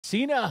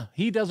Cena,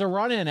 he does a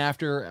run-in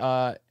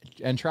after,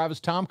 and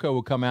Travis Tomko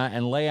will come out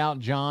and lay out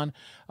John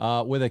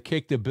with a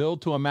kick to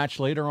build to a match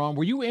later on.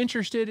 Were you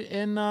interested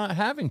in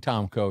having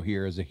Tomko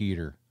here as a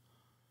heater?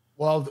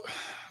 Well,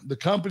 the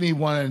company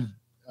wanted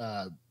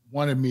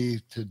me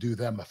to do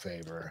them a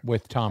favor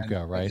with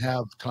Tomko, right? And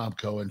have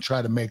Tomko and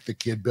try to make the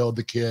kid, build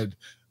the kid,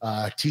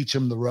 teach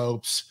him the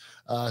ropes.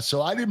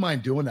 So I didn't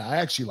mind doing that. I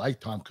actually like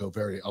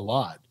Tomko a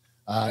lot.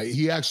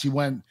 He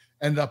actually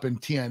ended up in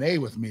TNA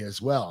with me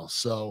as well.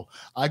 So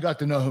I got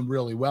to know him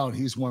really well, and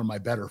he's one of my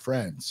better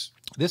friends.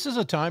 This is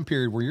a time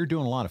period where you're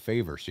doing a lot of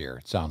favors here,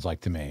 it sounds like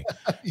to me.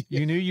 Yeah.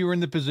 You knew you were in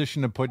the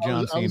position to put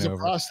John Cena over. I was a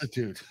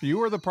prostitute. You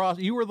were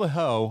the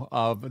hoe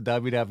of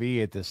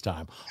WWE at this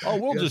time. Oh,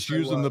 we'll just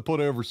use him to put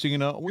over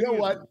Cena. You know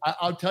what?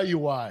 I'll tell you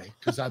why.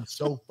 Because I'm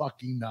so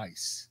fucking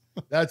nice.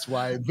 That's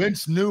why.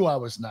 Vince knew I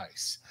was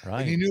nice.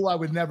 Right. And he knew I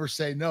would never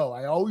say no.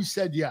 I always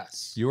said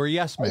yes. You were a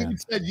yes man. I even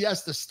said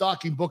yes to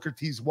stalking Booker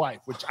T's wife,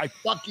 which I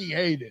fucking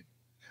hated.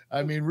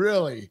 I mean,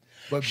 really.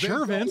 But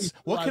sure, Vince,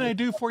 what can I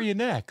do for you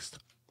next?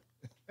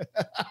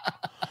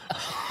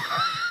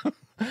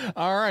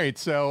 All right,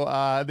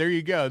 so there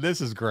you go.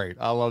 This is great.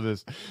 I love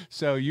this.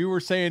 So you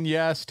were saying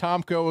yes,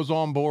 Tomko was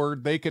on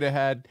board. They could have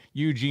had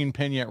Eugene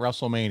Pena at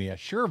WrestleMania.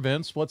 Sure,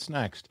 Vince, what's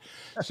next?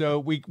 So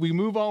we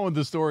move on with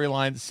the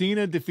storyline.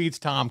 Cena defeats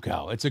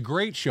Tomko. It's a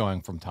great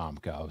showing from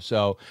Tomko.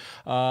 So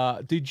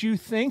did you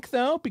think,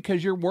 though,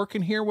 because you're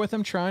working here with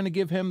him, trying to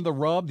give him the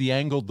rub, the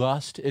angle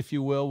dust, if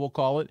you will, we'll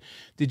call it,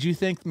 did you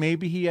think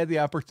maybe he had the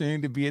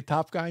opportunity to be a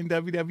top guy in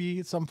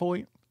WWE at some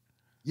point?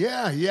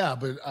 Yeah,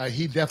 but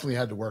he definitely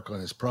had to work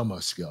on his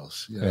promo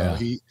skills. You know,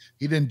 he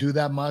didn't do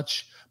that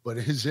much, but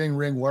his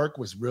in-ring work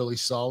was really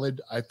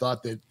solid. I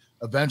thought that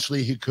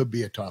eventually he could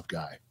be a top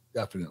guy,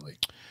 definitely.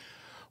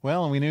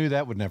 Well, and we knew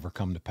that would never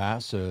come to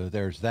pass, so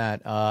there's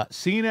that. As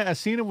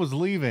Cena was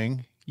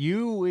leaving,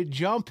 you would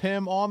jump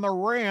him on the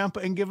ramp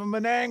and give him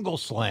an angle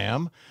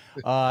slam.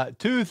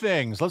 Two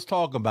things. Let's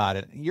talk about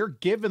it. You're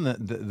giving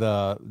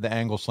the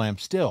angle slam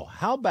still.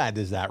 How bad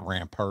does that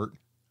ramp hurt?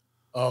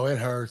 Oh, it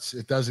hurts.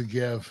 It doesn't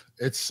give.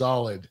 It's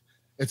solid.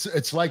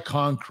 It's like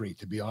concrete,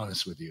 to be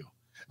honest with you.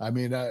 I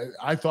mean,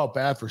 I felt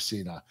bad for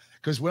Cena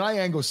because when I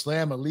angle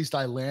slam, at least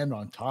I land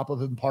on top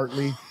of him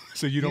partly.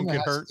 So you don't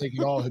get hurt. Take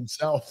it all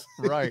himself.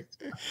 Right.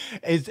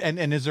 Is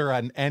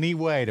there any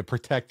way to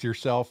protect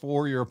yourself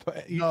or your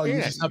No,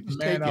 you just have to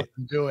man up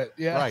and do it.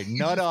 Yeah. Right.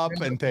 Nut up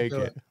and take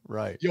it.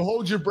 Right. You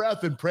hold your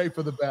breath and pray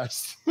for the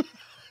best.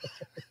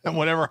 And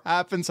whatever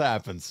happens,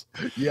 happens.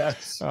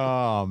 Yes.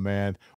 Oh, man.